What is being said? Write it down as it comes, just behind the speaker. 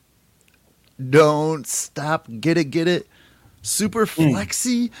Don't stop. Get it. Super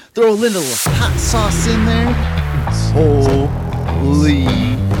flexy. Throw a little hot sauce in there. Holy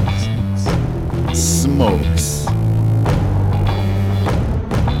smokes.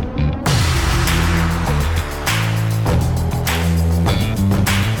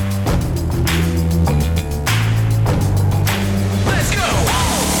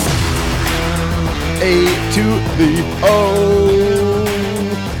 A to the O.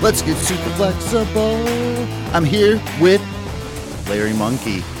 Let's get super flexible. I'm here with Larry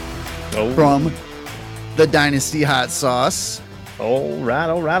Monkey from the Dynasty Hot Sauce. All right.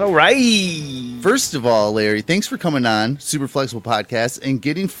 First of all, Larry, thanks for coming on Super Flexible Podcast and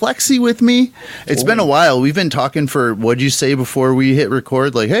getting flexy with me. It's been a while. We've been talking for, what'd you say before we hit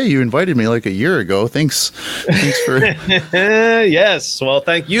record? Like, hey, you invited me like a year ago. Thanks for... Yes. Well,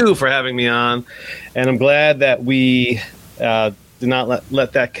 thank you for having me on. And I'm glad that we did not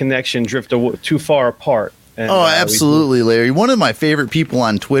let that connection drift too far apart. And, absolutely, Larry. One of my favorite people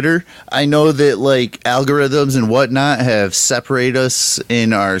on Twitter. I know that like algorithms and whatnot have separated us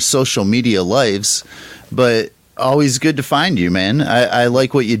in our social media lives, but always good to find you, man. I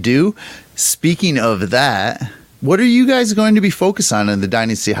like what you do. Speaking of that, what are you guys going to be focused on in the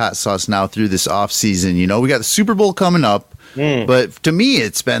Dynasty Hot Sauce now through this off season? You know, we got the Super Bowl coming up, but to me,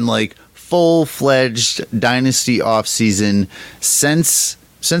 it's been like full-fledged Dynasty off season since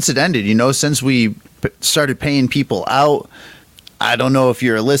it ended. You know, since we started paying people out. I don't know if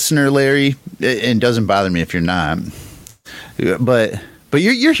you're a listener, Larry. It doesn't bother me if you're not. But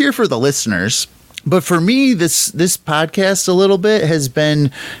you're here for the listeners. But for me, this podcast a little bit has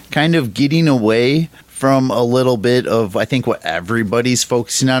been kind of getting away from a little bit of, I think, what everybody's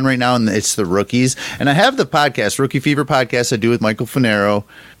focusing on right now, and it's the rookies. And I have the podcast, Rookie Fever Podcast I do with Michael Finero.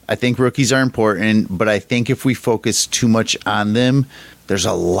 I think rookies are important, but I think if we focus too much on them, there's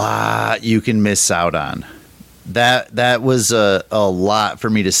a lot you can miss out on. That was a lot for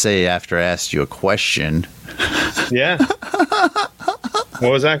me to say after I asked you a question. Yeah.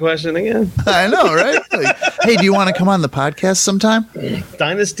 What was that question again? I know, right? Like, hey, do you want to come on the podcast sometime?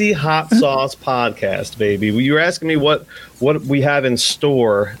 Dynasty Hot Sauce Podcast, baby. You were asking me what we have in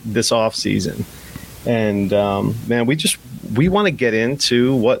store this off season. And man, we want to get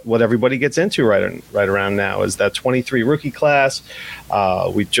into what everybody gets into right around now is that 23 rookie class.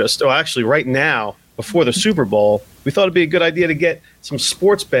 Actually right now before the Super Bowl, we thought it'd be a good idea to get some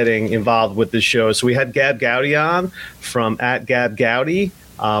sports betting involved with this show. So we had Gab Gowdy on from @GabGowdy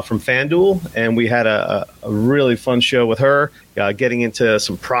from FanDuel, and we had a really fun show with her, getting into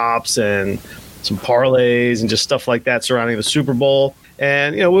some props and some parlays and just stuff like that surrounding the Super Bowl.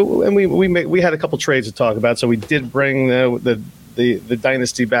 And you know, we had a couple trades to talk about, so we did bring the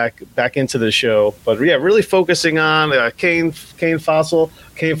dynasty back into the show. But yeah, really focusing on Kane Fassel.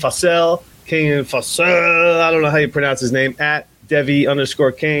 I don't know how you pronounce his name.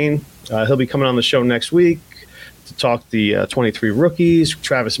 @Devi_Kane. He'll be coming on the show next week to talk the 23 rookies.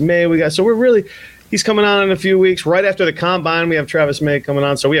 Travis May, he's coming on in a few weeks. Right after the combine, we have Travis May coming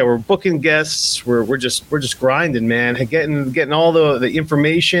on. So yeah, we're booking guests. We're just grinding, man. Getting all the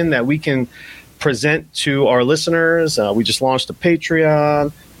information that we can present to our listeners. We just launched a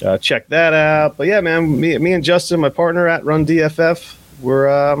Patreon. Check that out. But yeah, man, me and Justin, my partner at Run DFF,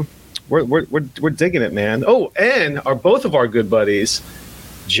 we're digging it, man. Oh, and both of our good buddies,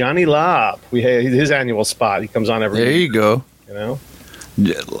 Johnny Lobb. We had his annual spot. He comes on every week. There you go. You know.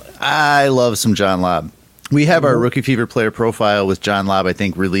 I love some John Lobb. We have our Rookie Fever player profile with John Lobb, I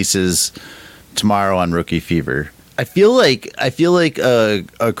think, releases tomorrow on Rookie Fever. I feel like a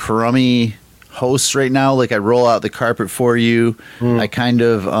crummy host right now. Like I roll out the carpet for you. I kind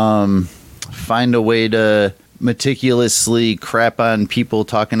of find a way to meticulously crap on people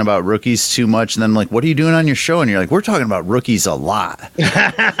talking about rookies too much, and then I'm like, what are you doing on your show? And you're like, we're talking about rookies a lot.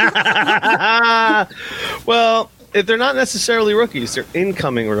 Well, they're not necessarily rookies. They're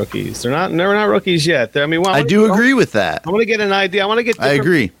incoming rookies. They're not rookies yet. I do agree with that. I want to get an idea. I want to get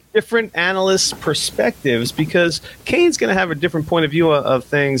different analysts' perspectives, because Kane's going to have a different point of view of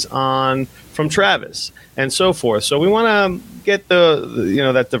things from Travis and so forth. So we want to get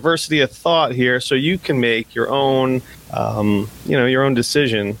that diversity of thought here, so you can make your own your own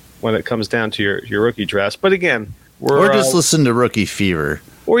decision when it comes down to your rookie drafts. But again, or just listen to Rookie Fever.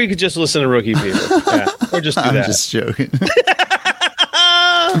 Or you could just listen to Rookie Fever. Yeah, or just do that. I'm just joking.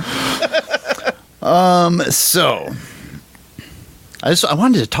 So I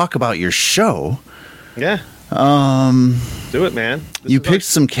wanted to talk about your show. Yeah. Do it, man. You picked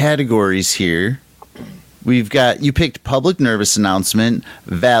some categories here. You picked public nervous announcement,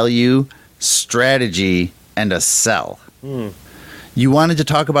 value, strategy, and a sell. You wanted to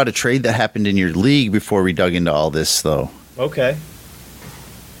talk about a trade that happened in your league before we dug into all this, though. Okay.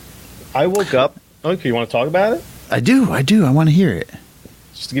 I woke up. Okay, you want to talk about it? I do. I want to hear it.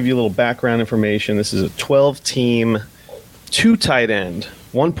 Just to give you a little background information, this is a 12-team, 2 tight end,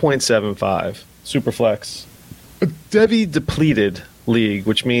 1.75 Superflex, a Devy depleted league,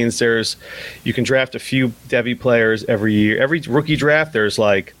 which means you can draft a few Devy players every year. Every rookie draft, there's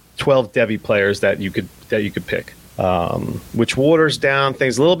like 12 Devy players that you could pick, which waters down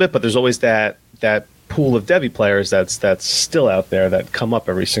things a little bit. But there's always that pool of Devy players that's still out there that come up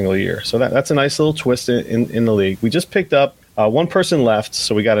every single year. So that's a nice little twist in the league. We just picked up one person left,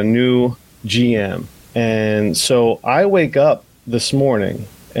 so we got a new GM. And so I wake up this morning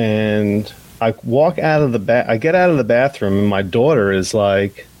and I walk out of I get out of the bathroom and my daughter is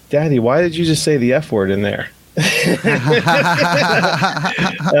like, "Daddy, why did you just say the F word in there?" And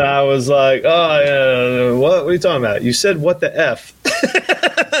I was like, "Oh, yeah, what are you talking about? You said what the F?"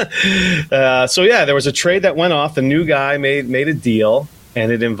 So yeah, there was a trade that went off. The new guy made a deal,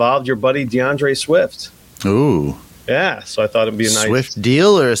 and it involved your buddy DeAndre Swift. Ooh. Yeah, so I thought it'd be a nice Swift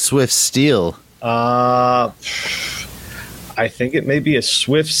deal or a Swift steal. I think it may be a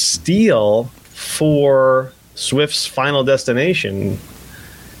Swift steal for Swift's final destination.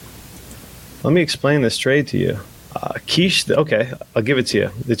 Let me explain this trade to you. Okay, I'll give it to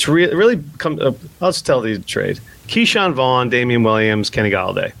you. It's really come. I'll just tell you the trade. Keyshawn Vaughn, Damian Williams, Kenny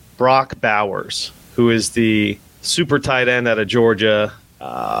Galladay, Brock Bowers, who is the super tight end out of Georgia,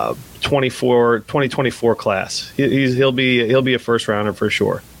 2024 class. He'll be a first rounder for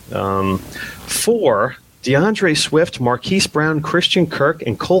sure. For DeAndre Swift, Marquise Brown, Christian Kirk,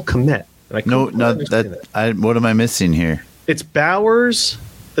 and Cole Kmet. What am I missing here? It's Bowers,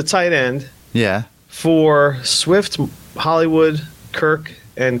 the tight end. Yeah. For Swift, Hollywood, Kirk,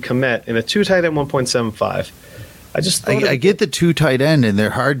 and Kmet in a 2 tight end 1.75. I get the 2 tight end, and they're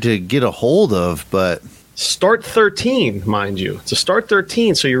hard to get a hold of, but start 13, mind you. It's a start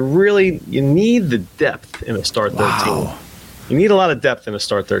 13, so you need the depth in a start 13. Wow. You need a lot of depth in a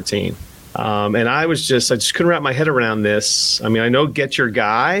start 13. And I just couldn't wrap my head around this. I mean, I know get your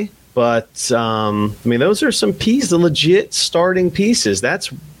guy, but those are some pieces, the legit starting pieces. That's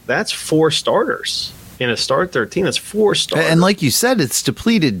 4 starters in a start 13. That's 4 starters. And like you said, it's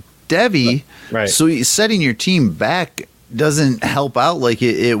depleted Devy. Right. So setting your team back doesn't help out like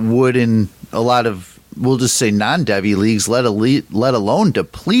it would in a lot of, we'll just say, non-Devy leagues, let alone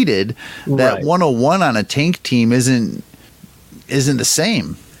depleted. That Right. 101 on a tank team isn't the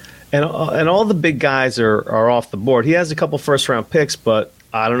same. And all the big guys are off the board. He has a couple first-round picks, but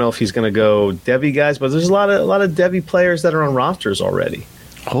I don't know if he's going to go Devy guys. But there's a lot of Devy players that are on rosters already.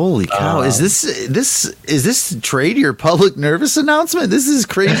 Holy cow! Is this trade your public nervous announcement? This is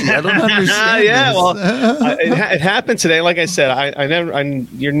crazy. I don't understand. Yeah, this. well, it happened today. Like I said,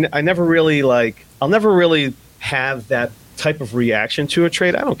 I'll never really have that type of reaction to a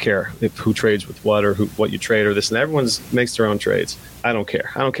trade. I don't care who trades with what or what you trade or this and that. Everyone makes their own trades. I don't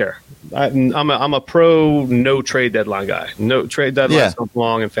care. I'm a pro no trade deadline guy. No trade deadlines don't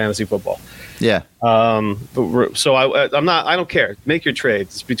belong in fantasy football. Yeah. So I'm not. I don't care. Make your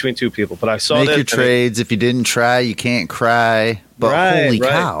trades. It's between 2 people. But I saw Make your trades. If you didn't try, you can't cry. But holy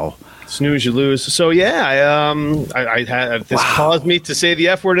cow! Snooze, you lose. So yeah, I had this caused me to say the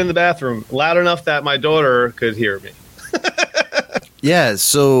F word in the bathroom loud enough that my daughter could hear me. Yeah.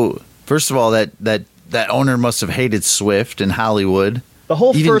 So first of all, that owner must have hated Swift and Hollywood. The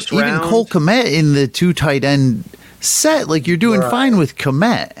whole first round. Even Cole Kmet in the 2 tight end set. Like you're doing fine with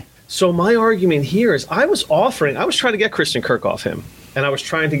Kmet. So my argument here is I was trying to get Christian Kirk off him, and I was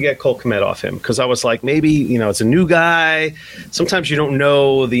trying to get Cole Kmet off him because I was like, maybe, it's a new guy. Sometimes you don't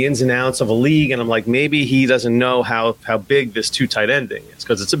know the ins and outs of a league, and I'm like, maybe he doesn't know how big this 2 tight ending is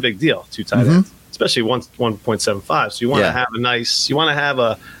because it's a big deal, 2 tight ends, especially 1.75. So you want to have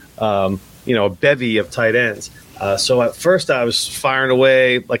a bevy of tight ends. So at first I was firing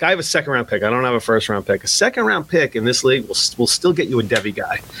away. Like I have a 2nd round pick. I don't have a 1st round pick. A 2nd round pick in this league will still get you a Devy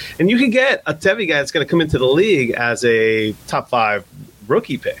guy. And you can get a Devy guy that's going to come into the league as a top 5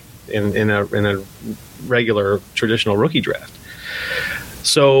 rookie pick in a regular traditional rookie draft.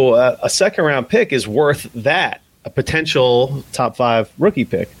 So a 2nd round pick is worth that, a potential top 5 rookie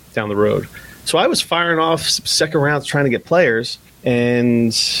pick down the road. So I was firing off 2nd rounds trying to get players.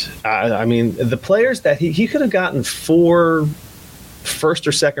 And the players that he could have gotten 4 first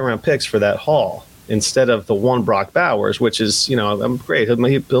or 2nd round picks for that haul instead of the 1 Brock Bowers, which is I'm great.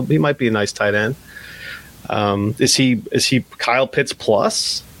 He might be a nice tight end. Is he Kyle Pitts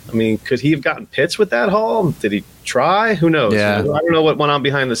plus? I mean, could he have gotten Pitts with that haul? Did he try? Who knows? Yeah. I don't know what went on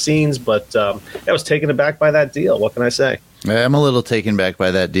behind the scenes, but I was taken aback by that deal. What can I say? I'm a little taken back by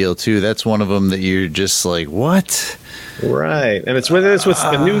that deal too. That's one of them that you're just like, what? Right, and it's with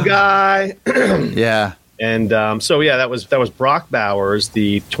the new guy. Yeah. And that was Brock Bowers,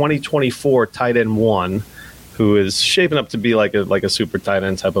 the 2024 tight end one, who is shaping up to be like a super tight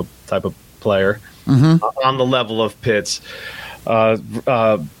end type of player on the level of Pitts.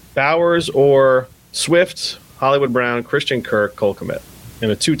 Bowers or Swift, Hollywood Brown, Christian Kirk, Cole Kmet,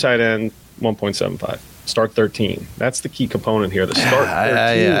 and a 2 tight end, 1.75. Start 13. That's the key component here. The start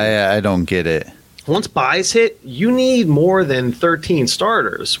 13. I don't get it. Once buys hit, you need more than 13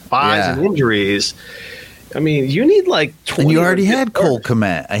 starters. Buys and injuries. I mean, you need like 20. And you already had Cole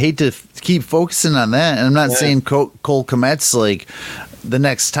Kmet. I hate to keep focusing on that. And I'm not saying Cole Kmet's like the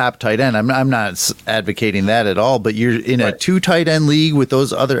next top tight end. I'm not advocating that at all. But you're in a 2 tight end league with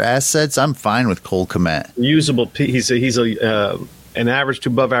those other assets. I'm fine with Cole Kmet. Usable. He's an average to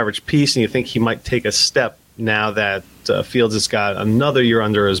above average piece, and you think he might take a step now that Fields has got another year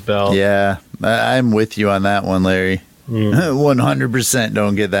under his belt. Yeah, I'm with you on that one, Larry. 100%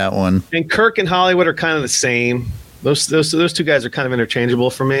 don't get that one. And Kirk and Hollywood are kind of the same. Those 2 guys are kind of interchangeable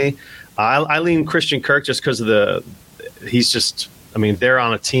for me. I lean Christian Kirk just because of they're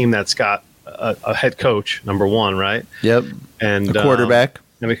on a team that's got a head coach, number one, right? Yep. And a quarterback.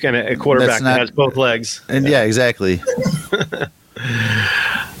 A quarterback that has both legs. And yeah, exactly.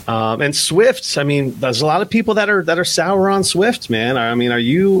 And Swift, there's a lot of people that are sour on Swift, man. I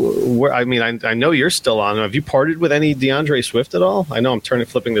know you're still on. Have you parted with any DeAndre Swift at all? I know I'm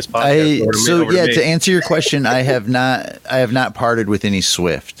flipping this podcast. To answer your question, I have not parted with any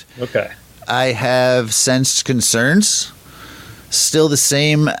Swift. Okay. I have sensed concerns. Still the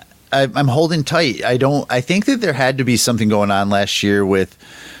same. I'm holding tight. I think that there had to be something going on last year with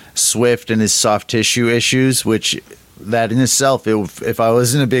Swift and his soft tissue issues, which that in itself, if I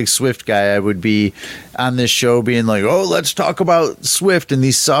wasn't a big Swift guy, I would be on this show being like, oh, let's talk about Swift and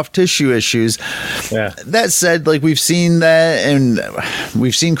these soft tissue issues. Yeah. That said, like we've seen that, and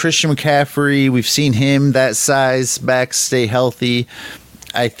we've seen Christian McCaffrey, we've seen him that size back stay healthy.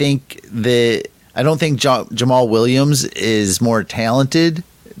 I don't think Jamal Williams is more talented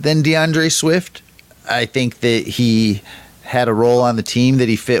than DeAndre Swift. I think that he had a role on the team that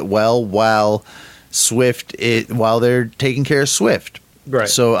he fit well while they're taking care of Swift. Right.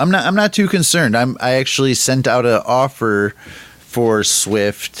 So I'm not too concerned. I actually sent out an offer for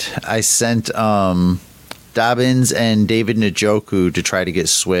Swift. I sent Dobbins and David Njoku to try to get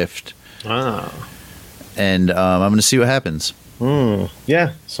Swift. Wow. And I'm going to see what happens.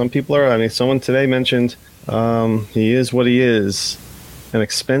 Yeah, some people are. Someone today mentioned he is what he is, an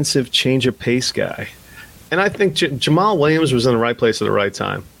expensive change of pace guy. And I think Jamal Williams was in the right place at the right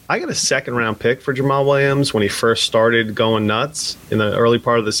time. I got a 2nd-round pick for Jamal Williams when he first started going nuts in the early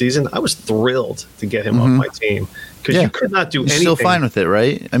part of the season. I was thrilled to get him off my team because you could not do anything. You're still fine with it,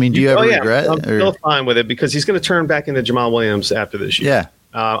 right? Do you ever regret? I'm still fine with it because he's going to turn back into Jamal Williams after this year.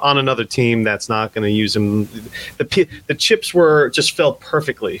 Yeah. On another team that's not going to use him. The chips just fell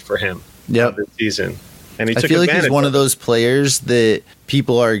perfectly for him this season. And I feel like he's one of those players that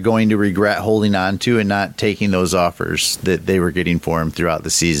people are going to regret holding on to and not taking those offers that they were getting for him throughout the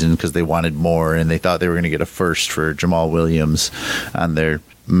season because they wanted more and they thought they were going to get a first for Jamal Williams on their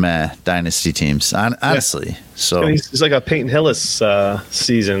dynasty teams. Honestly, so he's like a Peyton Hillis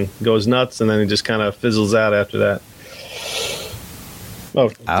season, goes nuts and then he just kind of fizzles out after that. Oh,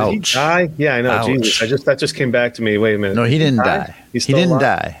 ouch! Did he die? Yeah, I know. Ouch. Jesus, that just came back to me. Wait a minute. No, he didn't die. He didn't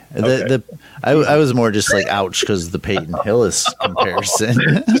die. Okay. I was more just like ouch because of the Peyton Hillis comparison.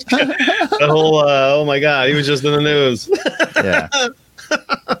 The whole oh my god, he was just in the news. Yeah.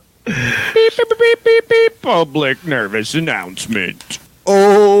 Beep, beep, beep, beep, beep. Public nervous announcement.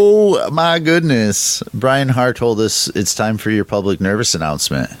 Oh my goodness! Brian Hart told us it's time for your public nervous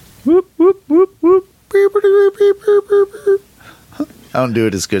announcement. Whoop whoop whoop whoop. Beep, beep, beep, beep, beep, beep. I don't do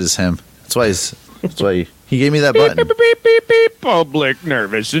it as good as him. That's why he gave me that button. Beep, beep, beep, beep, beep. Public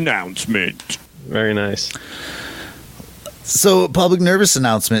nervous announcement. Very nice. So, public nervous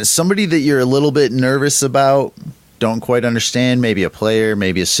announcement. Somebody that you're a little bit nervous about, don't quite understand, maybe a player,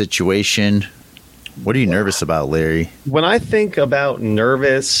 maybe a situation. What are you nervous about, Larry? When I think about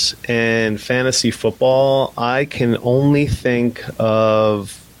nervous and fantasy football, I can only think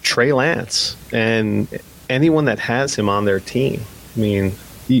of Trey Lance and anyone that has him on their team.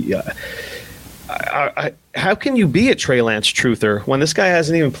 How can you be a Trey Lance truther when this guy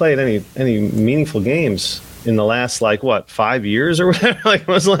hasn't even played any meaningful games in the last 5 years or whatever? When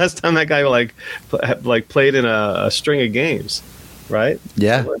was the last time that guy played in a string of games, right?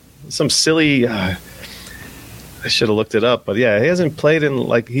 Yeah. Some silly. I should have looked it up, but yeah, he hasn't played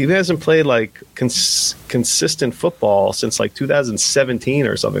consistent football since like 2017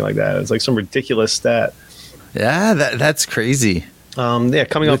 or something like that. It's like some ridiculous stat. Yeah, that's crazy. Yeah,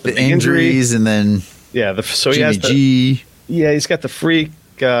 coming With off the injuries and then yeah, so Jimmy G. he's got the freak.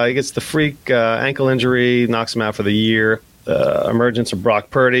 He gets the freak ankle injury, knocks him out for the year. The emergence of Brock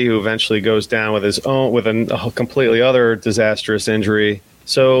Purdy, who eventually goes down with a completely other disastrous injury.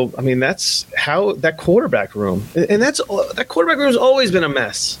 So, I mean, that's how that quarterback room, and that quarterback room has always been a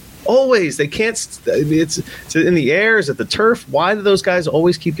mess. Always, they can't. It's in the air, it's at the turf. Why do those guys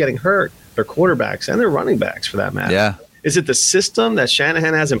always keep getting hurt? Their quarterbacks and their running backs, for that matter. Yeah. Is it the system that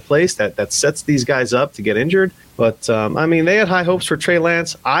Shanahan has in place that sets these guys up to get injured? But I mean, they had high hopes for Trey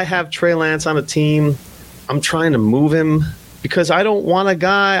Lance. I have Trey Lance on a team. I'm trying to move him because I don't want a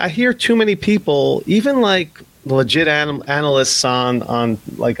guy. I hear too many people, even like legit analysts on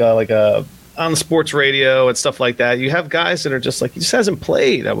the sports radio and stuff like that. You have guys that are just like, he just hasn't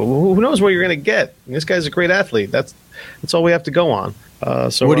played. Who knows what you're going to get? This guy's a great athlete. That's all we have to go on.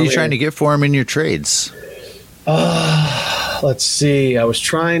 So what are you trying to get for him in your trades? Let's see. I was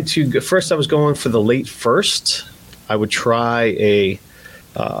trying to first. I was going for the late first. I would try a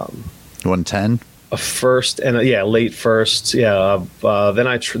 110. A first and late first. Yeah. Then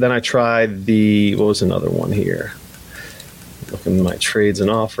I tried the, what was another one here? Looking at my trades and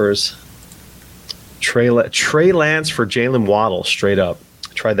offers. Trey Lance for Jalen Waddle, straight up.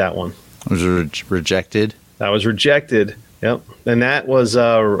 Tried that one. Was rejected. That was rejected. Yep. And that was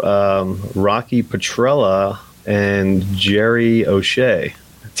Rocky Petrella and Jerry O'Shea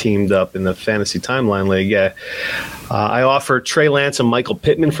teamed up in the Fantasy Timeline League. Yeah. I offered Trey Lance and Michael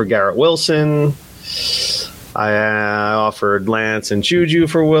Pittman for Garrett Wilson. I offered Lance and Juju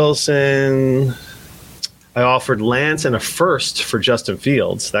for Wilson. I offered Lance and a first for Justin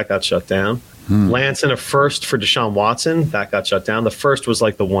Fields. That got shut down. Lance and a first for Deshaun Watson. That got shut down. The first was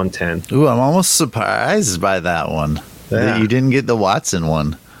like the 110. Ooh, I'm almost surprised by that one. Yeah. That you didn't get the Watson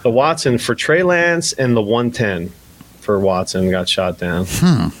one. The Watson for Trey Lance and the 110 for Watson got shot down.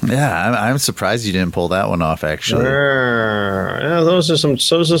 Yeah, I'm surprised you didn't pull that one off, actually. Yeah, those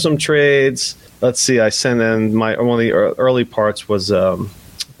are some trades. Let's see. I sent in one of the early parts was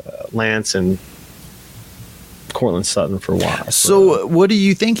Lance and Cortland Sutton for Watson. So what are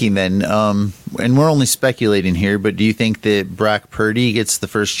you thinking then? And we're only speculating here, but do you think that Brock Purdy gets the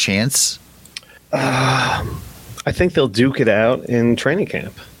first chance? I think they'll duke it out in training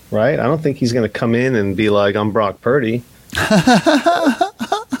camp, right? I don't think he's going to come in and be like, I'm Brock Purdy.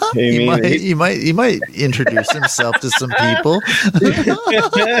 He might introduce himself to some people.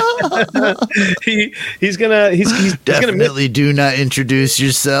 he's gonna definitely do not introduce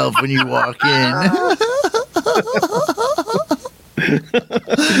yourself when you walk in.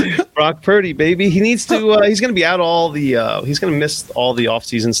 Brock Purdy, baby. He needs to. He's gonna be out all the. He's gonna miss all the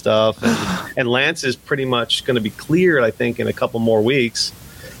off-season stuff, and Lance is pretty much gonna be cleared. I think in a couple more weeks.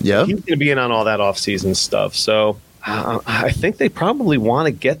 Yeah, he's gonna be in on all that off-season stuff. So. I think they probably want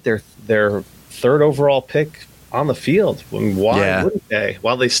to get their third overall pick on the field. Why wouldn't they?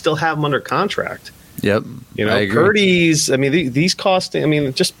 While they still have him under contract. Yep. You know, Purdy's. I mean, these cost. I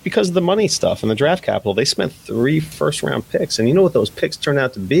mean, just because of the money stuff and the draft capital, they spent 3 first-round picks, and you know what those picks turned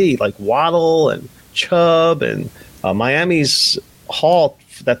out to be? Like Waddle and Chubb and Miami's haul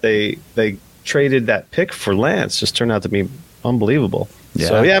that they traded that pick for Lance just turned out to be unbelievable. Yeah.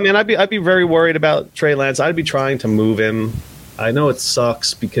 So yeah, I mean, I'd be very worried about Trey Lance. I'd be trying to move him. I know it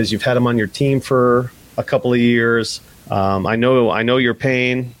sucks because you've had him on your team for a couple of years. I know your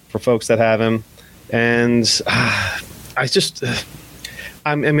pain for folks that have him, and I guess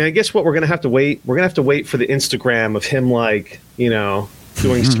what we're gonna have to wait. We're gonna have to wait for the Instagram of him, like, you know,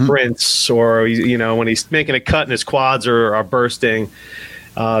 doing sprints, or, you know, when he's making a cut and his quads are bursting.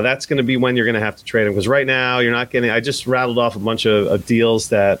 That's going to be when you're going to have to trade him, because right now you're not getting. I just rattled off a bunch of deals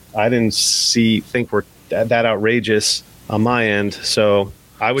that I didn't think were that outrageous on my end. So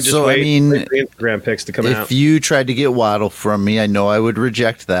I would just wait for the Instagram picks to come out. If you tried to get Waddle from me, I know I would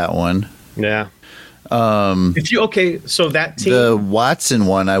reject that one. Yeah. So that team, the Watson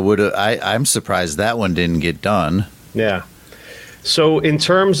one, I'm surprised that one didn't get done. Yeah. So in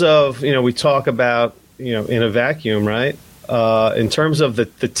terms of, you know, we talk about, you know, in a vacuum, right? In terms of the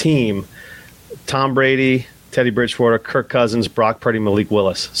team, Tom Brady, Teddy Bridgewater, Kirk Cousins, Brock Purdy, Malik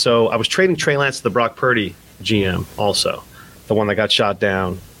Willis. So I was trading Trey Lance to the Brock Purdy GM also, the one that got shot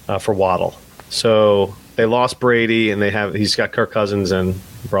down for Waddle. So they lost Brady, and he's got Kirk Cousins and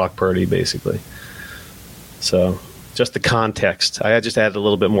Brock Purdy, basically. So just the context. I just added a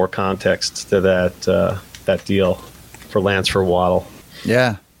little bit more context to that deal for Lance for Waddle.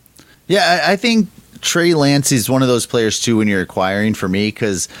 Yeah. Yeah, I think Trey Lance is one of those players too when you're acquiring for me,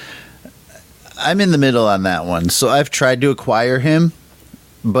 because I'm in the middle on that one. So I've tried to acquire him,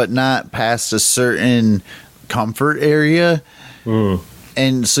 but not past a certain comfort area.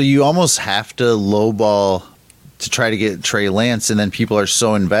 And so you almost have to lowball to try to get Trey Lance, and then people are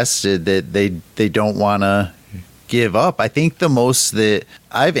so invested that they don't want to give up. I think the most that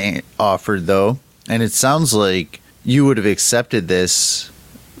I've offered, though, and it sounds like you would have accepted this,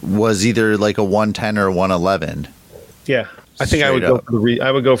 was either like a 110 or a 111. Yeah, I think I would go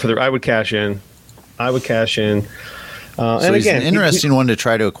for the. I would cash in. So and he's again, an interesting one to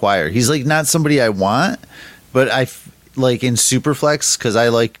try to acquire. He's like not somebody I want, but like in Superflex, because I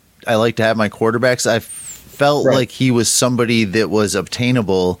like to have my quarterbacks. I felt like he was somebody that was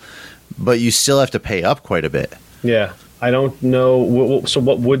obtainable, but you still have to pay up quite a bit. Yeah, I don't know. So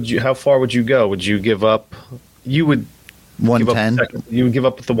what would you? How far would you go? Would you give up? You would 110. You would give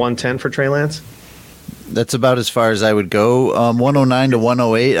up the 110 for Trey Lance? That's about as far as I would go. 109 to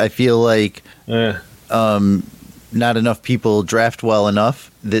 108. I feel like not enough people draft well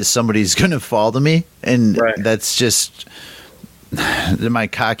enough that somebody's going to fall to me, and that's just my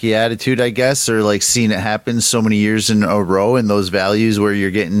cocky attitude, I guess, or like seeing it happen so many years in a row, and those values where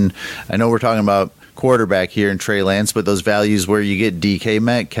you're getting. I know we're talking about quarterback here in Trey Lance, but those values where you get DK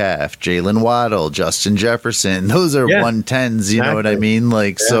Metcalf, Jalen Waddle, Justin Jefferson, those are 110s, you know what I mean?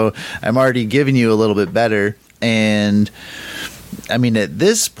 Like, so I'm already giving you a little bit better. And I mean, at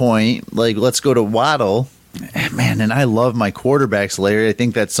this point, like, let's go to Waddle. Man, and I love my quarterbacks, Larry. I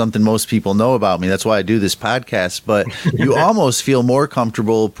think that's something most people know about me. That's why I do this podcast. But you almost feel more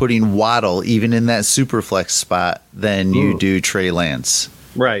comfortable putting Waddle even in that super flex spot than you do Trey Lance.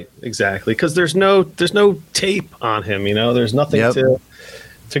 Right, exactly. Because there's no tape on him. You know, there's nothing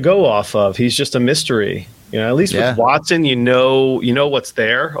to go off of. He's just a mystery. You know, at least with Watson, you know what's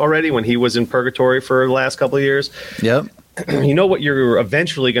there already when he was in purgatory for the last couple of years. Yep. You know what you're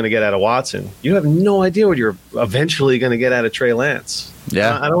eventually going to get out of Watson. You have no idea what you're eventually going to get out of Trey Lance.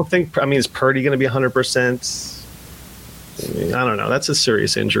 Yeah. I don't think, I mean, is Purdy going to be 100%? I mean, I don't know. That's a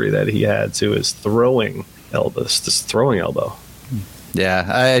serious injury that he had to his throwing elbow.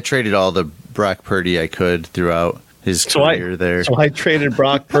 Yeah, I traded all the Brock Purdy I could throughout his career there. So I traded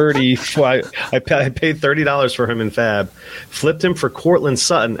Brock Purdy. I paid $30 for him in Fab. Flipped him for Cortland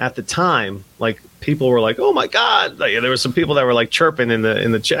Sutton at the time. Like, people were like, "Oh my God!" Like, there were some people that were like chirping in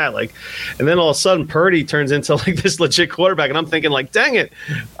the chat, like, and then all of a sudden Purdy turns into like this legit quarterback, and I'm thinking like, "Dang it!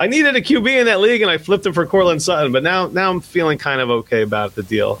 I needed a QB in that league, and I flipped him for Cortland Sutton." But now I'm feeling kind of okay about the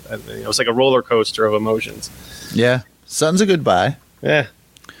deal. And, you know, it's like a roller coaster of emotions. Yeah, Sutton's a good buy. Yeah.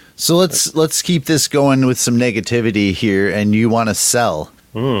 So let's keep this going with some negativity here, and you want to sell.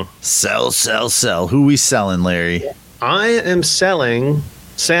 Sell. Who we selling, Larry? I am selling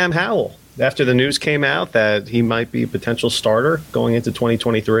Sam Howell. After the news came out that he might be a potential starter going into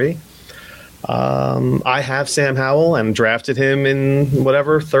 2023, I have Sam Howell and drafted him in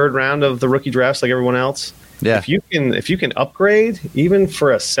whatever third round of the rookie drafts, like everyone else. Yeah. If you can upgrade even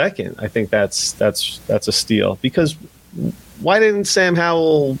for a second, I think that's a steal. Because why didn't Sam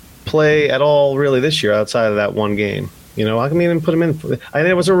Howell play at all really this year outside of that one game? You know, I can even put him in. And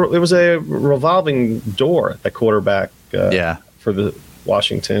it was a revolving door at quarterback. For the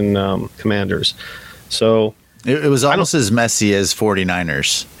Washington Commanders. So it was almost as messy as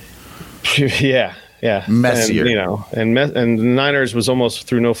 49ers. Yeah. Messier. And, and the Niners was almost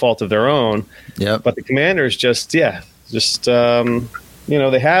through no fault of their own. Yeah. But the Commanders they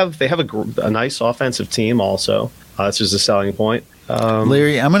have a nice offensive team also. That's just a selling point.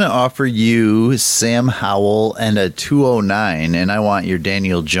 Larry, I'm going to offer you Sam Howell and a 209, and I want your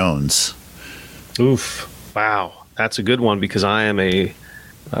Daniel Jones. Oof. Wow. That's a good one because I am a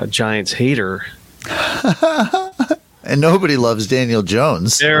Giants hater. And nobody loves Daniel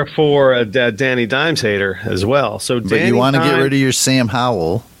Jones. Therefore, a Danny Dimes hater as well. But you want to get rid of your Sam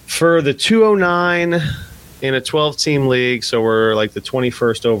Howell. For the 209 in a 12-team league, so we're like the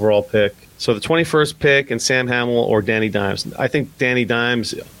 21st overall pick. So the 21st pick and Sam Howell or Danny Dimes. I think Danny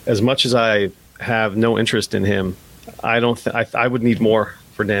Dimes, as much as I have no interest in him, I would need more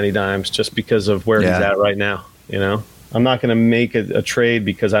for Danny Dimes just because of where he's at right now. You know, I'm not going to make a trade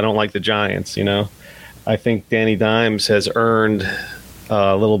because I don't like the Giants. You know, I think Danny Dimes has earned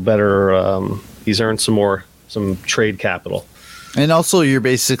a little better. He's earned some trade capital. And also, you're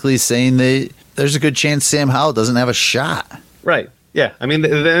basically saying that there's a good chance Sam Howell doesn't have a shot. Right. Yeah. I mean,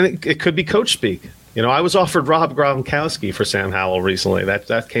 then it could be coach speak. You know, I was offered Rob Gronkowski for Sam Howell recently.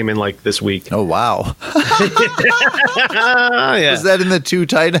 That came in like this week. Oh, wow. Yeah. Was that in the 2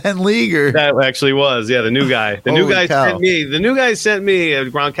 tight end league? Or? That actually was. Yeah, the new guy. The new guy sent me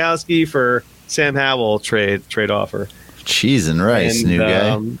a Gronkowski for Sam Howell trade offer. Cheese and rice, new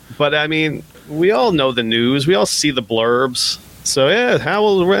guy. But I mean, we all know the news. We all see the blurbs. So yeah,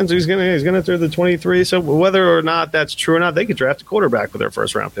 Howell he's gonna enter the 23. So whether or not that's true or not, they could draft a quarterback with their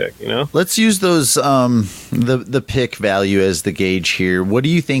first round pick. Let's use those the pick value as the gauge here. What do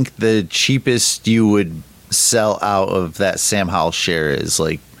you think the cheapest you would sell out of that Sam Howell share is?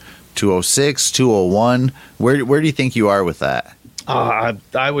 Like 206, 201? Where do you think you are with that?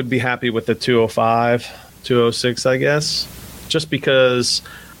 I would be happy with the 205, 206, I guess, just because.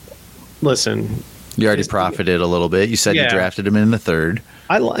 Listen. You already profited a little bit. You said you drafted him in the third.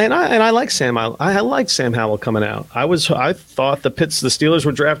 I like Sam. I liked Sam Howell coming out. I thought the Steelers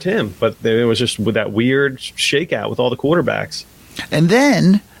would draft him, but it was just with that weird shakeout with all the quarterbacks. And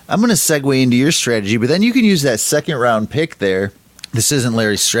then I'm going to segue into your strategy, but then you can use that second round pick there. This isn't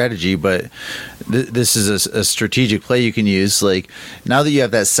Larry's strategy, but this is a strategic play you can use. Like, now that you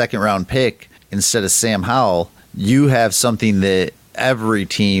have that second round pick instead of Sam Howell, you have something that every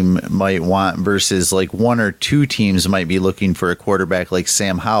team might want versus like one or two teams might be looking for a quarterback like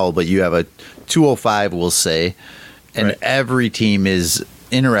Sam Howell, but you have a 205, we'll say, and every team is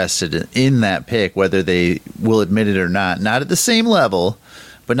interested in that pick, whether they will admit it or not. Not at the same level,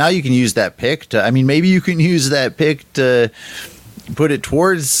 but now you can use that pick to, maybe you can use that pick to put it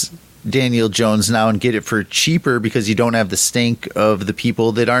towards Daniel Jones now and get it for cheaper because you don't have the stink of the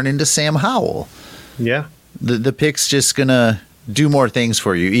people that aren't into Sam Howell. Yeah. The pick's just going to do more things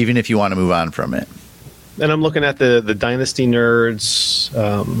for you, even if you want to move on from it. And I'm looking at the Dynasty Nerds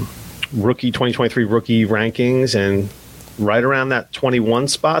rookie 2023 rookie rankings, and right around that 21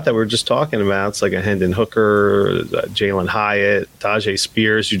 spot that we were just talking about, it's like a Hendon Hooker, Jalen Hyatt, Tajay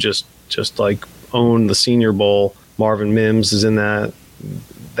Spears, who just like own the Senior Bowl. Marvin Mims is in that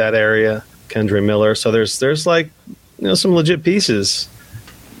area. Kendre Miller. So there's like some legit pieces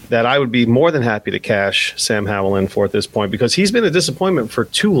that I would be more than happy to cash Sam Howell in for at this point, because he's been a disappointment for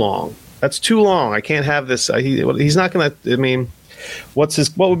too long. That's too long. I can't have this. He's not going to. What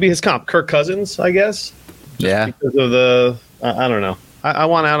would be his comp? Kirk Cousins, I guess. Yeah. Because of the, I don't know. I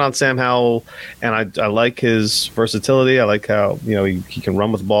want out on Sam Howell, and I like his versatility. I like how he can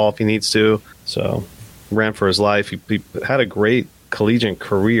run with the ball if he needs to. So ran for his life. He had a great collegiate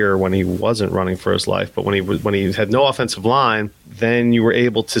career when he wasn't running for his life, but when he had no offensive line, then you were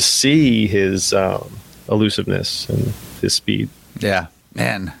able to see his elusiveness and his speed. Yeah,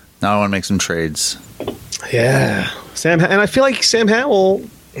 man. Now I want to make some trades. Yeah, and I feel like Sam Howell.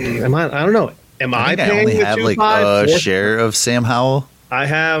 I don't know. I think I only have like a share of Sam Howell. I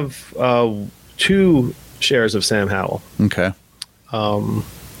have 2 shares of Sam Howell. Okay.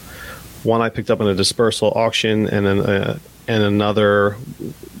 One I picked up in a dispersal auction, and then and another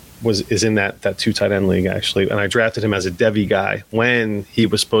is in that 2 tight end league, actually. And I drafted him as a Devy guy when he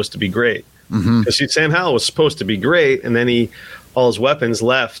was supposed to be great. Because Sam Howell was supposed to be great, and then all his weapons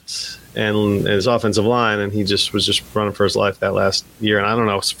left and his offensive line, and he was just running for his life that last year. And I don't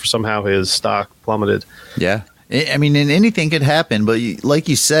know, somehow his stock plummeted. Yeah. And anything could happen, but like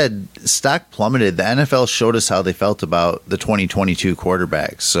you said, stock plummeted. The NFL showed us how they felt about the 2022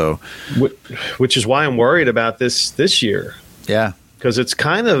 quarterbacks. So, which is why I'm worried about this year. Yeah, because it's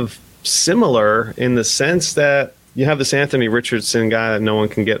kind of similar in the sense that you have this Anthony Richardson guy that no one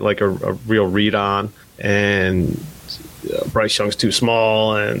can get like a real read on, and Bryce Young's too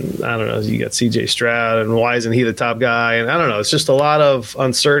small, and I don't know, you got CJ Stroud, and why isn't he the top guy? And I don't know, it's just a lot of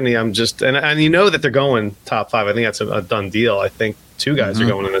uncertainty. I'm just, and that they're going top 5. I think that's a done deal. I think 2 guys are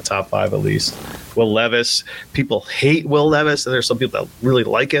going in the top 5 at least. Will Levis, people hate Will Levis, and there's some people that really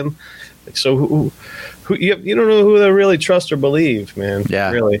like him. So who you don't know who to really trust or believe, man.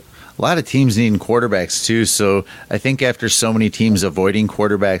 Yeah, really. A lot of teams needing quarterbacks too. So I think after so many teams avoiding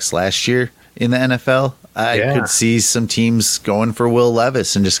quarterbacks last year in the NFL, I could see some teams going for Will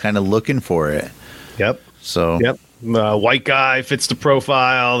Levis and just kind of looking for it. Yep. So. Yep. White guy fits the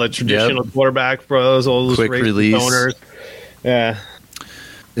profile, the traditional quarterback pros, all those quick release owners. Yeah.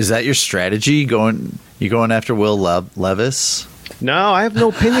 Is that your strategy? You going after Will Levis? No, I have no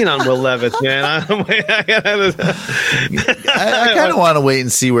opinion on Will Levis, man. I kind of want to wait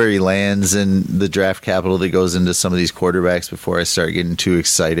and see where he lands and the draft capital that goes into some of these quarterbacks before I start getting too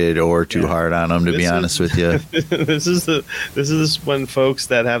excited or too hard on them. To be honest with you, this is when folks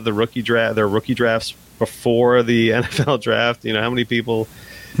that have their rookie drafts before the NFL draft. How many people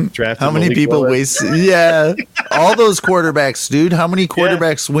drafted? How many people waste? Yeah, all those quarterbacks, dude. How many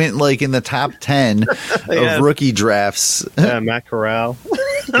quarterbacks went like in the top 10 of rookie drafts? Yeah, Matt Corral.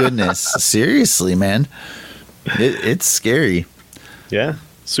 Goodness, seriously, man, it's scary. Yeah,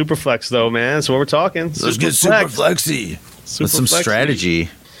 super flex though, man. That's what we're talking. Let's get super flexy with some strategy.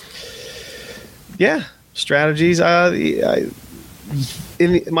 Yeah, strategies.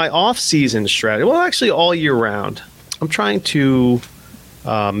 In my off-season strategy, well, actually all year round, I'm trying to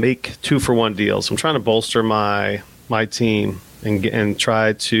make 2-for-1 deals. I'm trying to bolster my team and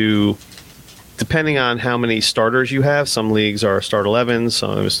try to, depending on how many starters you have. Some leagues are start 11.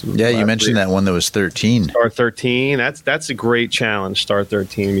 Yeah, you mentioned that one that was 13. Start 13. That's a great challenge. Start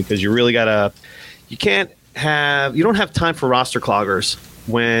 13 because you really gotta. You don't have time for roster cloggers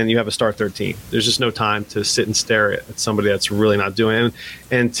when you have a start 13. There's just no time to sit and stare at somebody that's really not doing it.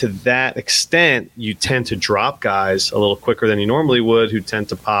 And to that extent, you tend to drop guys a little quicker than you normally would, who tend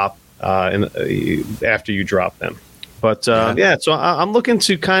to pop after you drop them. But so I'm looking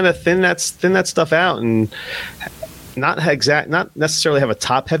to kind of thin that stuff out and not necessarily have a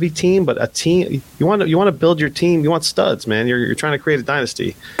top heavy team, but a team. You want to build your team. You want studs, man. You're trying to create a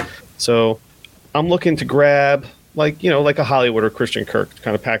dynasty. So I'm looking to grab like a Hollywood or Christian Kirk, to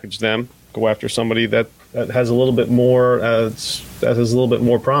kind of package them, go after somebody that has a little bit more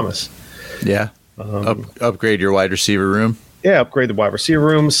promise. Yeah. Upgrade your wide receiver room. Yeah, upgrade the wide receiver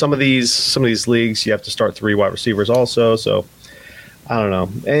room. Some of these leagues you have to start 3 wide receivers also. So I don't know,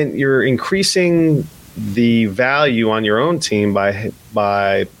 and you're increasing the value on your own team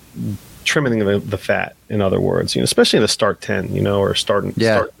by trimming the fat. In other words, especially in the start 10, or start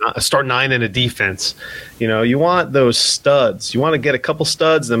 9 in a defense. You want those studs. You want to get a couple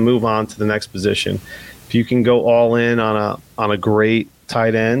studs, then move on to the next position. If you can go all in on a great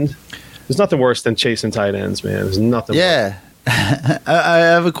tight end, there's nothing worse than chasing tight ends, man. There's nothing. Yeah, I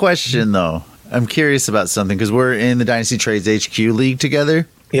have a question though. I'm curious about something because we're in the Dynasty Trades HQ league together.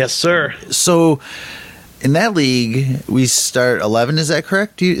 Yes, sir. So in that league, we start 11. Is that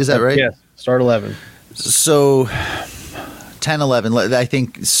correct? Is that right? Yes, start 11. So 10, 11, I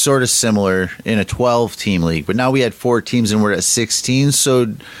think sort of similar in a 12-team league. But now we had 4 teams and we're at 16.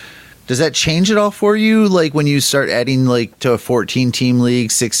 So does that change at all for you? Like when you start adding like to a 14-team league,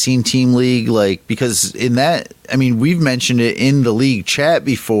 16-team league, like because in that, I mean, we've mentioned it in the league chat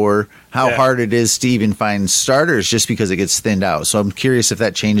before how hard it is to even find starters just because it gets thinned out. So I'm curious if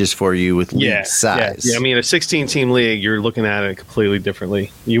that changes for you with league size. Yeah. I mean, a 16-team league, you're looking at it completely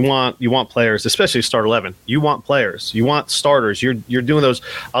differently. You want players, especially start 11. You want players. You want starters. You're doing those.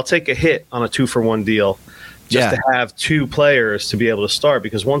 I'll take a hit on a 2-for-1 deal just to have 2 players to be able to start,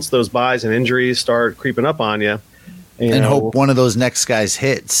 because once those buys and injuries start creeping up on you, and hope one of those next guys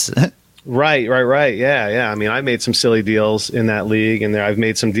hits. Right. Yeah. I mean, I made some silly deals in that league, and I've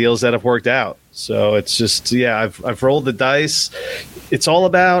made some deals that have worked out. So it's just, I've rolled the dice. It's all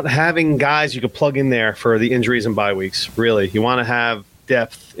about having guys you can plug in there for the injuries and bye weeks. Really, you want to have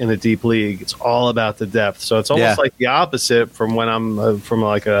depth in a deep league. It's all about the depth. So it's almost like the opposite from when I'm from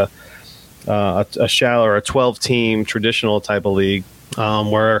like a shallow or a 12-team traditional type of league,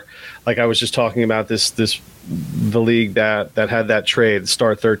 where, like I was just talking about the league that had that trade,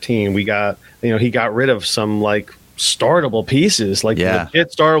 Start 13. We got, he got rid of some like startable pieces, like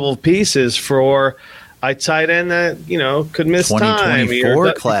legit startable pieces for a tight end that, could miss time.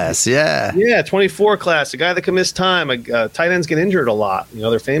 2024 class, Yeah, 24 class, a guy that could miss time. Tight ends get injured a lot.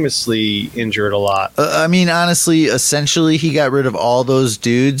 They're famously injured a lot. I mean, honestly, essentially, he got rid of all those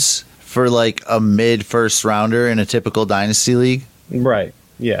dudes for like a mid-first rounder in a typical dynasty league. Right.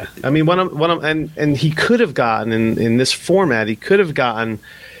 Yeah. I mean, and he could have gotten in this format, he could have gotten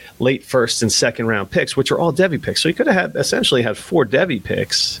late first and second round picks, which are all Devy picks. So he could have essentially had 4 Devy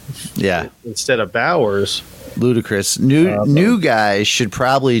picks. Yeah. Instead of Bowers. Ludicrous. New guy should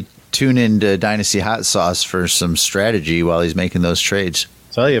probably tune into Dynasty Hot Sauce for some strategy while he's making those trades.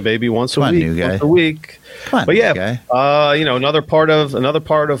 Tell you, baby, once a week. Come on, but yeah, guy. Another part of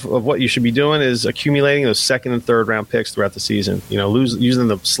what you should be doing is accumulating those second and third round picks throughout the season. Using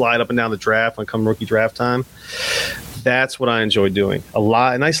them to slide up and down the draft when come rookie draft time. That's what I enjoy doing.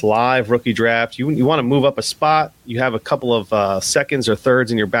 A nice live rookie draft. You want to move up a spot. You have a couple of seconds or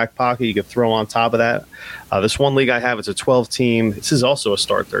thirds in your back pocket you could throw on top of that. This one league I have, it's a 12-team. This is also a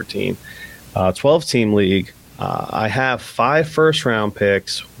start 13. 12-team league. I have 5 first-round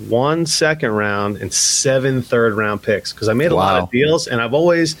picks, 1 second-round, and 7 third-round picks because I made a lot of deals. And I've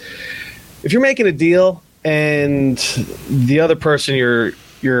always, if you're making a deal and the other person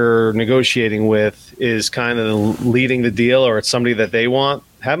you're negotiating with is kind of leading the deal, or it's somebody that they want,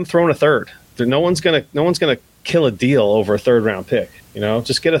 have them throw in a third. No one's gonna kill a deal over a third-round pick.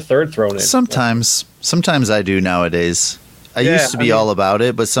 Just get a third thrown in. Sometimes I do nowadays. I used to be all about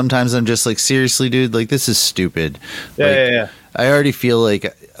it, but sometimes I'm just like, seriously, dude, like this is stupid. I already feel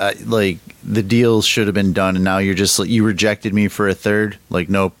like the deal should have been done, and now you're just like, you rejected me for a third. Like,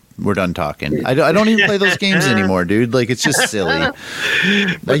 nope, we're done talking. I don't even play those games anymore, dude. Like, it's just silly.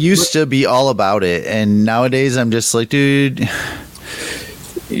 I used to be all about it, and nowadays I'm just like, dude.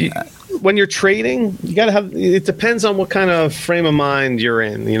 When you're trading, you got to have. It depends on what kind of frame of mind you're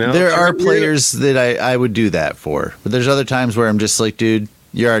in. You know, there are players that I would do that for, but there's other times where I'm just like, dude,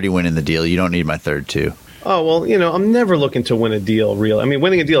 you're already winning the deal. You don't need my third two. Oh well, you know, I'm never looking to win a deal. I mean,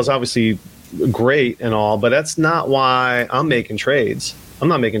 winning a deal is obviously great and all, but that's not why I'm making trades. I'm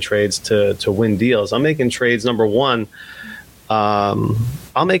not making trades to win deals. I'm making trades. Number one,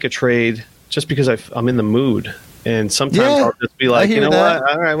 I'll make a trade just because I'm in the mood. And sometimes I'll just be like, you know what?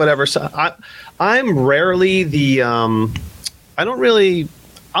 All right, whatever. So I'm rarely the I don't really.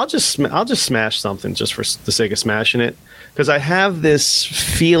 I'll just smash something just for the sake of smashing it, because I have this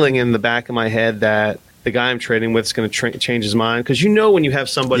feeling in the back of my head that the guy I'm trading with is going to change his mind. Because when you have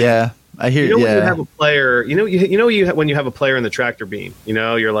somebody, I hear. When you have a player, when you have a player in the tractor beam,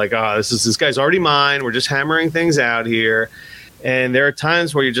 you're like, this guy's already mine. We're just hammering things out here, and there are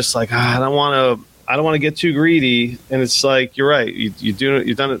times where you're just like, I don't want to get too greedy, and it's like, you're right. You've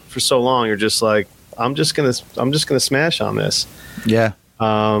done it for so long. You're just like, I'm just gonna smash on this. Yeah.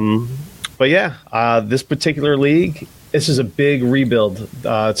 But this particular league, this is a big rebuild.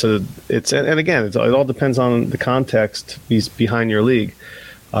 And again, it all depends on the context behind your league.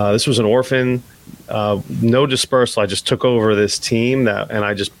 This was an orphan, no dispersal. I just took over this team and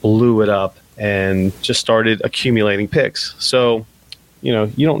I just blew it up and just started accumulating picks. So, you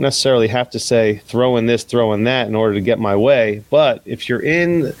don't necessarily have to say throw in this, throw in that in order to get my way. But if you're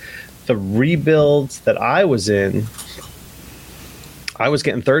in the rebuilds that I was in, I was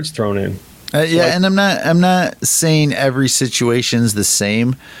getting thirds thrown in. And I'm not saying every situation's the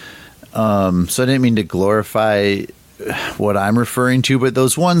same. So I didn't mean to glorify what I'm referring to, but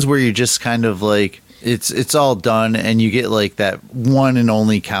those ones where you're just kind of like, it's all done and you get like that one and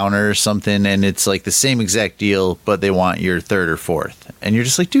only counter or something, and it's like the same exact deal, but they want your third or fourth, and you're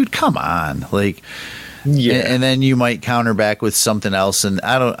just like, dude, come on, like, and then you might counter back with something else, and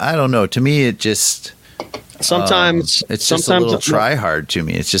I don't know. To me, it just sometimes it's just a little try hard to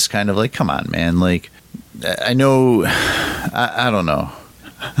me. It's just kind of like, come on, man. Like, I know, I don't know.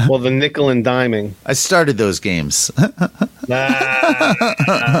 Well, the nickel and diming. I started those games.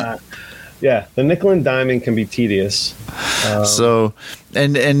 Yeah, the nickel and diming can be tedious. So,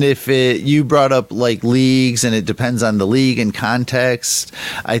 and if you brought up like leagues, and it depends on the league and context,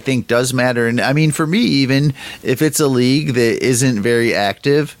 I think does matter. And I mean, for me, even if it's a league that isn't very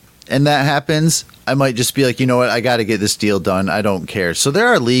active and that happens, I might just be like, you know what, I got to get this deal done. I don't care. So there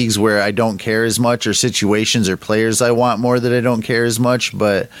are leagues where I don't care as much, or situations or players I want more that I don't care as much.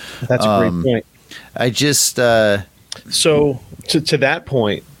 But that's a great point. I just so to that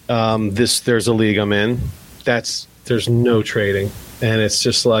point. There's a league I'm in. There's no trading, and it's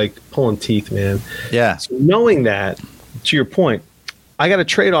just like pulling teeth, man. Yeah. So knowing that, to your point, I got a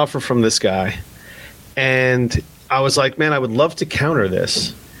trade offer from this guy, and I was like, man, I would love to counter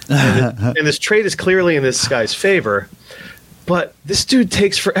this. And this trade is clearly in this guy's favor, but this dude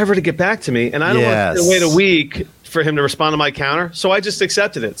takes forever to get back to me, and I don't want to wait a week for him to respond to my counter, so I just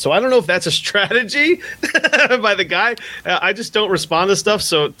accepted it. So I don't know if that's a strategy by the guy. I just don't respond to stuff,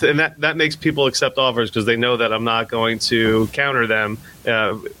 and that makes people accept offers because they know that I'm not going to counter them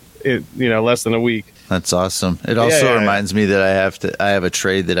less than a week. That's awesome. It also reminds me that I have a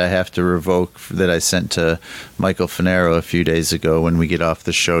trade that I have to revoke that I sent to Michael Finero a few days ago. When we get off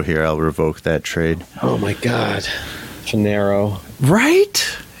the show here, I'll revoke that trade. Oh my God. Finero.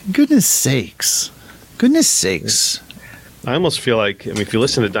 Right? Goodness sakes. I almost feel like, if you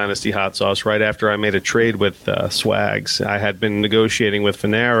listen to Dynasty Hot Sauce, right after I made a trade with Swags, I had been negotiating with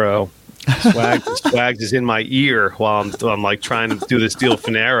Finero. Swags is in my ear while I'm like trying to do this deal with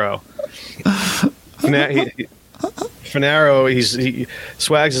Finero. Finero,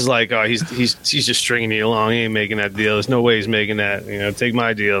 Swags is like, he's just stringing you along. He ain't making that deal. There's no way he's making that. Take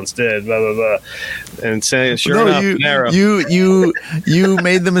my deal instead. Blah blah blah. And saying, enough, Finero. You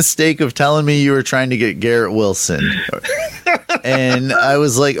made the mistake of telling me you were trying to get Garrett Wilson, and I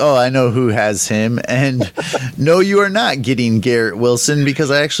was like, oh, I know who has him. And no, you are not getting Garrett Wilson,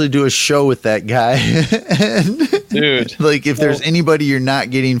 because I actually do a show with that guy. And, dude, like, if there's anybody you're not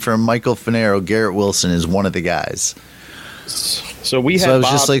getting from Michael Finero, Garrett Wilson is one of the guys. So I was Bob.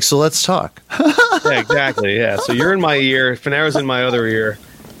 Just like, so let's talk. Yeah, exactly. Yeah. So you're in my ear. Finero's in my other ear.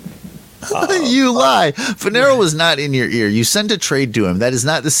 You lie. Finero was not in your ear. You sent a trade to him. That is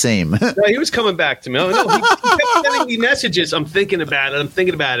not the same. No, he was coming back to me. No, he kept sending me messages. I'm thinking about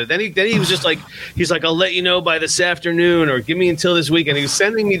it. Then he was just like, he's like, I'll let you know by this afternoon, or give me until this weekend. He was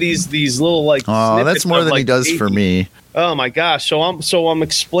sending me these little like. Oh, that's more than he does for me. Oh my gosh! So I'm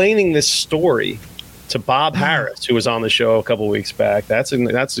explaining this story to Bob Harris, who was on the show a couple weeks back. That's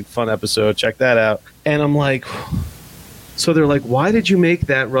a fun episode. Check that out. And I'm like, so they're like, why did you make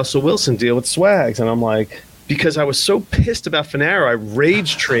that Russell Wilson deal with Swags? And I'm like, because I was so pissed about Finero, I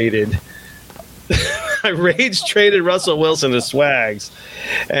rage traded. I rage traded Russell Wilson to Swags,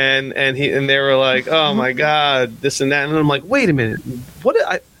 and they were like, oh my god, this and that. And I'm like, wait a minute, what?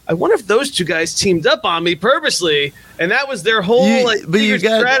 I wonder if those two guys teamed up on me purposely, and that was their whole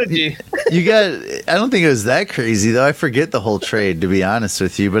strategy. I don't think it was that crazy though. I forget the whole trade, to be honest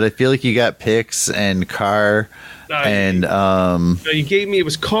with you, but I feel like you got picks and Carr. And you gave me, it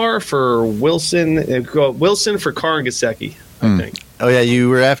was Carr for Wilson, Wilson for Carr and Gesicki, I think. Oh yeah, you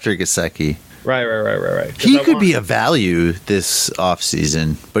were after Gesicki. Right. He could be a value this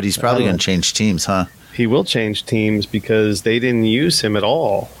offseason, but he's probably going to change teams, huh? He will change teams because they didn't use him at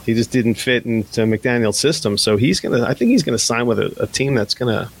all. He just didn't fit into McDaniel's system. So I think he's going to sign with a team that's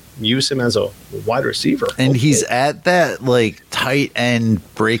going to use him as a wide receiver. And he's at that like tight end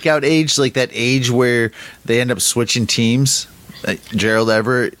breakout age, like that age where they end up switching teams. Gerald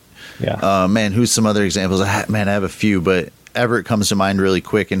Everett. Yeah. Man, who's some other examples? I have a few, but Everett comes to mind really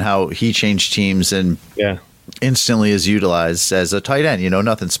quick, and how he changed teams and instantly is utilized as a tight end.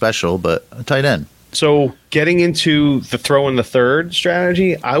 Nothing special, but a tight end. So getting into the throw in the third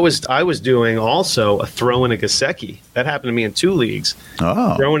strategy, I was doing also a throw in a Gesicki. That happened to me in 2 leagues.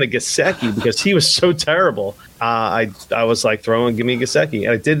 Oh. Throw in a Gesicki because he was so terrible. I was like, give me a Gesicki.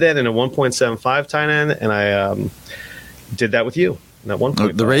 And I did that in a 1.75 tight end, and I did that with you. That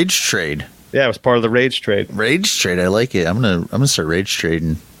 1.5. The rage trade. Yeah, it was part of the rage trade. Rage trade, I like it. I'm gonna start rage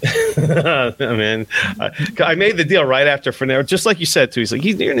trading. Man, I made the deal right after Finero, just like you said too. He's like,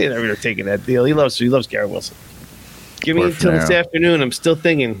 you're never taking that deal. He loves Garrett Wilson. Give me until this afternoon. I'm still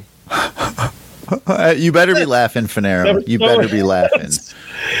thinking. You better be laughing, Finero. You better be laughing.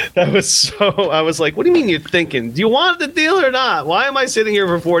 That was so. I was like, what do you mean you're thinking? Do you want the deal or not? Why am I sitting here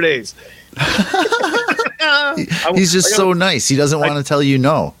for 4 days? He's just so nice. He doesn't want to tell you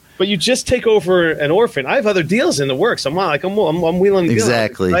no. But you just take over an orphan. I have other deals in the works. I'm wheeling the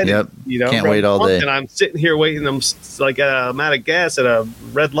exactly. Yep. Can't wait all day. And I'm sitting here waiting. I'm like I'm out of gas at a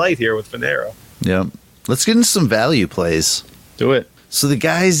red light here with Finero. Yep. Let's get into some value plays. Do it. So the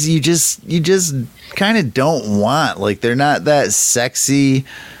guys you just kind of don't want, like they're not that sexy.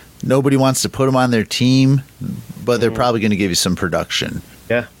 Nobody wants to put them on their team, but they're probably going to give you some production.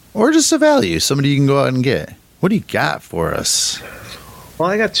 Yeah. Or just a value, somebody you can go out and get. What do you got for us? Well,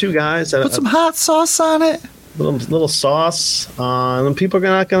 I got 2 guys. Put some hot sauce on it. Little sauce. And people are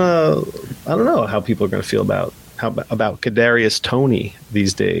not gonna. I don't know how people are gonna feel about Kadarius Toney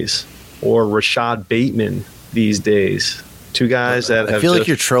these days, or Rashad Bateman these days. 2 guys that I feel like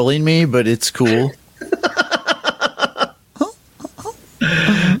you're trolling me, but it's cool.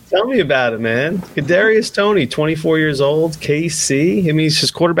 Tell me about it, man. Kadarius Toney, 24 years old, KC. I mean,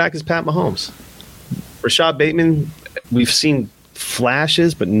 his quarterback is Pat Mahomes. Rashad Bateman, we've seen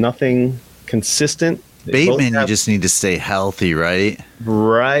flashes, but nothing consistent. Bateman, you just need to stay healthy, right?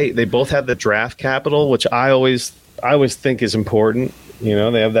 Right. They both have the draft capital, which I always think is important. They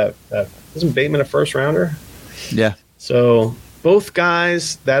have that. Isn't Bateman a first rounder? Yeah. So both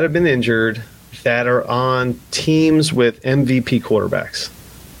guys that have been injured, that are on teams with MVP quarterbacks,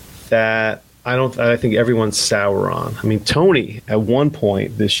 that I think everyone's sour on. I mean, Toney at one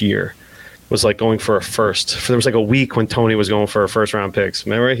point this year was like going for a first. There was like a week when Toney was going for a first round picks.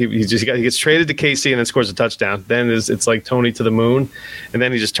 Remember, he gets traded to KC and then scores a touchdown. Then it's like Toney to the moon, and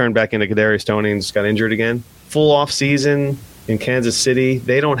then he just turned back into Kadarius Toney and just got injured again. Full off season in Kansas City.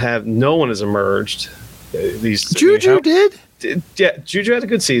 No one has emerged. Juju did. Yeah, Juju had a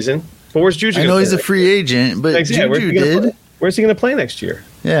good season. But where's Juju? I know he's a free agent, but Juju did. Where's he going to play next year?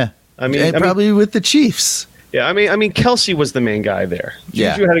 Yeah, probably with the Chiefs. Yeah, I mean, Kelsey was the main guy there.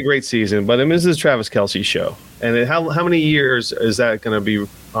 Juju had a great season, but this is Travis Kelce's show. And how many years is that going to be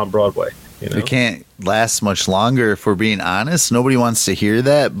on Broadway? It can't last much longer, if we're being honest. Nobody wants to hear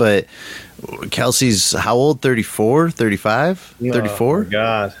that, but Kelsey's how old? 34, 35, 34? Oh, my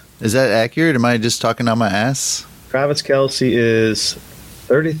God. Is that accurate? Am I just talking on my ass? Travis Kelce is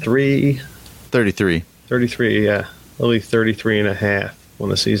 33. 33. 33, yeah. He'll be 33 and a half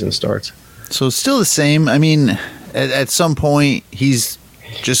when the season starts. So still the same. I mean, at some point, he's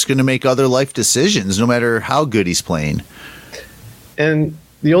just going to make other life decisions, no matter how good he's playing. And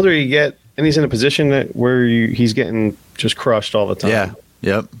the older you get, and he's in a position where he's getting just crushed all the time. Yeah.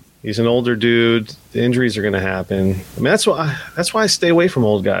 Yep. He's an older dude. The injuries are going to happen. I mean, that's why I stay away from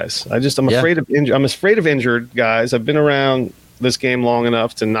old guys. I'm afraid of I'm afraid of injured guys. I've been around this game long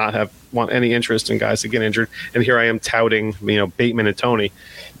enough to not want any interest in guys that get injured. And here I am touting, Bateman and Tony,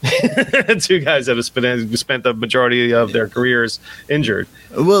 two guys that have spent the majority of their careers injured.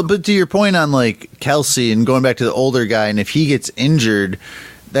 Well, but to your point on like Kelsey and going back to the older guy, and if he gets injured,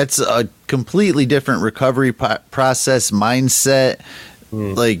 that's a completely different recovery process, mindset.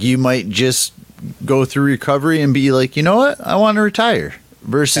 Like you might just go through recovery and be like, you know what, I want to retire.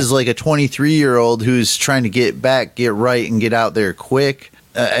 Versus like a 23-year-old who's trying to get back, get right, and get out there quick.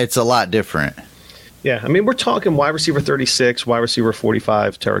 It's a lot different. Yeah, I mean, we're talking wide receiver 36, wide receiver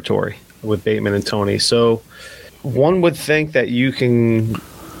 45 territory with Bateman and Tony. So one would think that you can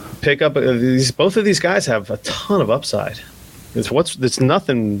pick up both of these guys have a ton of upside. It's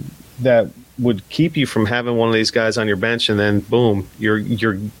nothing that would keep you from having one of these guys on your bench, and then boom,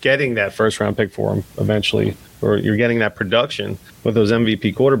 you're getting that first round pick for him eventually, or you're getting that production with those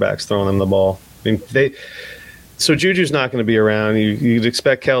MVP quarterbacks throwing them the ball. I mean, so Juju's not going to be around. You'd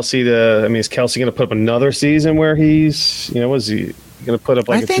expect Kelsey to. I mean, is Kelsey going to put up another season where he's, was he going to put up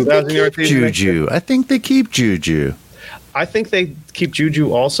like a 2,000 yard season? Juju. I think they keep Juju. I think they keep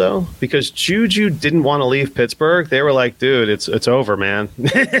Juju also because Juju didn't want to leave Pittsburgh. They were like, dude, it's over, man.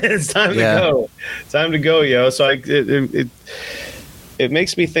 It's time to go. It's time to go, yo. So it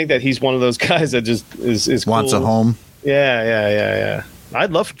makes me think that he's one of those guys that just is wants cool. a home. Yeah.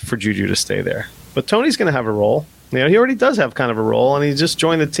 I'd love for Juju to stay there. But Tony's going to have a role. He already does have kind of a role, and he just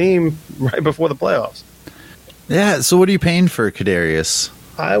joined the team right before the playoffs. Yeah, so what are you paying for Kadarius?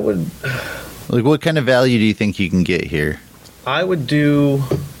 I would... Like, what kind of value do you think you can get here? I would do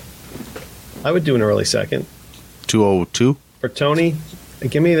an early second. 202? For Tony,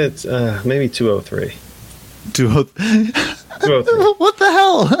 give me that maybe 203. 203. What the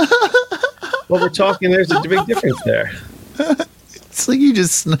hell? Well, we're talking. There's a big difference there. It's like you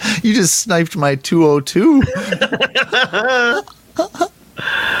just sniped my 202.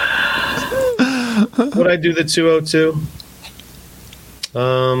 Would I do the 202?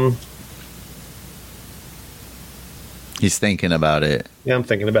 He's thinking about it. Yeah, I'm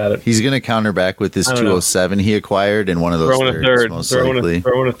thinking about it. He's going to counter back with this 207 he acquired in one of those thirds, most likely.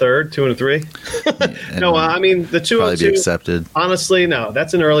 Throw in a third, 2 and a 3. No, I mean the 202 probably be accepted. Honestly, no.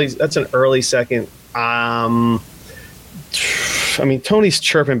 That's an early second. I mean, Tony's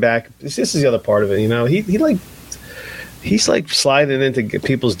chirping back. This is the other part of it. He's like sliding into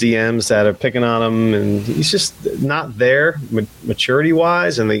people's DMs that are picking on him, and he's just not there maturity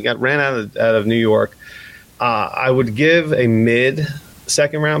wise. And they got ran out of New York. I would give a mid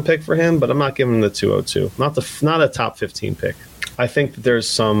second round pick for him, but I'm not giving him the 202. Not a top 15 pick. I think that there's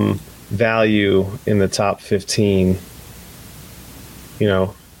some value in the top 15.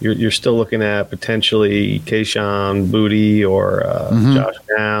 You're still looking at potentially Kayshon Boutte or Josh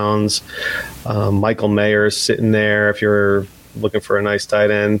Downs, Michael Mayer sitting there if you're looking for a nice tight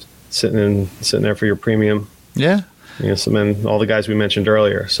end, sitting there for your premium. Yeah. And all the guys we mentioned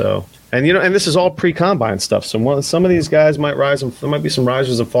earlier. So, and this is all pre-combine stuff. So some of these guys might rise, and there might be some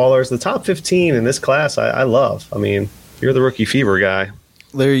risers and fallers. The top 15 in this class, I love. I mean, you're the rookie fever guy.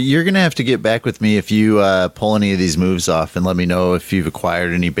 Larry, you're going to have to get back with me if you pull any of these moves off and let me know if you've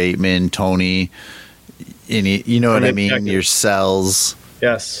acquired any Bateman, Tony, any, what I mean, your sells.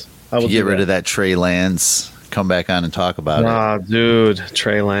 Yes. I will get rid of that Trey Lance, come back on and talk about it. Dude,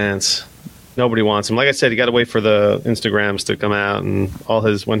 Trey Lance. Nobody wants him. Like I said, you got to wait for the Instagrams to come out and all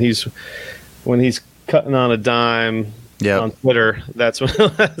his when he's cutting on a dime on Twitter. That's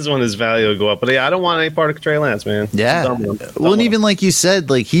when his value will go up. But yeah, I don't want any part of Trey Lance, man. Yeah. Well, and even like you said,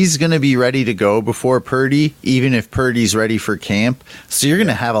 like he's going to be ready to go before Purdy, even if Purdy's ready for camp. So you're going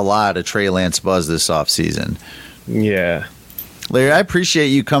to have a lot of Trey Lance buzz this offseason. Yeah. Larry, I appreciate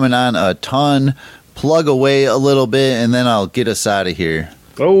you coming on a ton. Plug away a little bit, and then I'll get us out of here.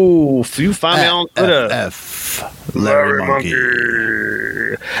 Oh, you find me on Twitter. Larry Monkey.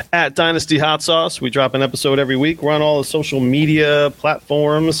 At Dynasty Hot Sauce. We drop an episode every week. We're on all the social media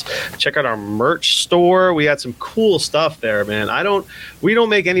platforms. Check out our merch store. We had some cool stuff there, man. We don't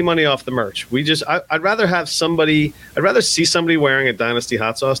make any money off the merch. I'd rather see somebody wearing a Dynasty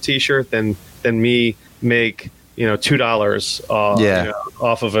Hot Sauce t-shirt than me make $2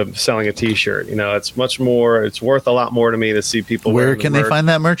 off of selling a t-shirt. It's much more, it's worth a lot more to me to see people. Where can they find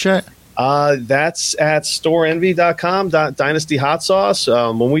that merch at? That's at storeenvy.com, Dynasty Hot Sauce.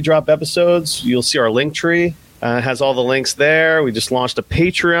 When we drop episodes, you'll see our link tree. It has all the links there. We just launched a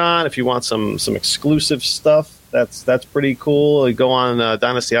Patreon if you want some exclusive stuff that's pretty cool. You go on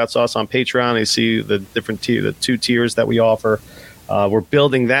Dynasty Hot Sauce on Patreon, and you see the different the 2 tiers that we offer. We're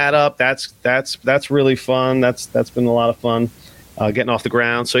building that up. That's really fun. That's been a lot of fun getting off the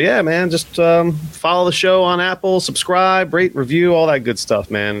ground. So yeah, man, just follow the show on Apple, subscribe, rate, review, all that good stuff,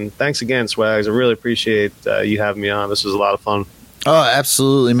 man. And thanks again, Swags. I really appreciate you having me on. This was a lot of fun. Oh,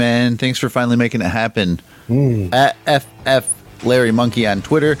 absolutely, man. Thanks for finally making it happen. At FF Larry Monkey on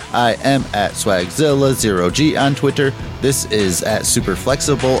Twitter. I am at Swagzilla0G on Twitter. This is at Super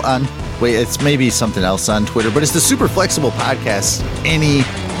Flexible on... Wait, it's maybe something else on Twitter, but it's the Super Flexible Podcast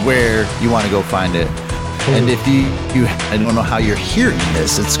anywhere you want to go find it. And if you I don't know how you're hearing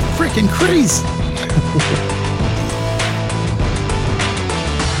this. It's freaking crazy.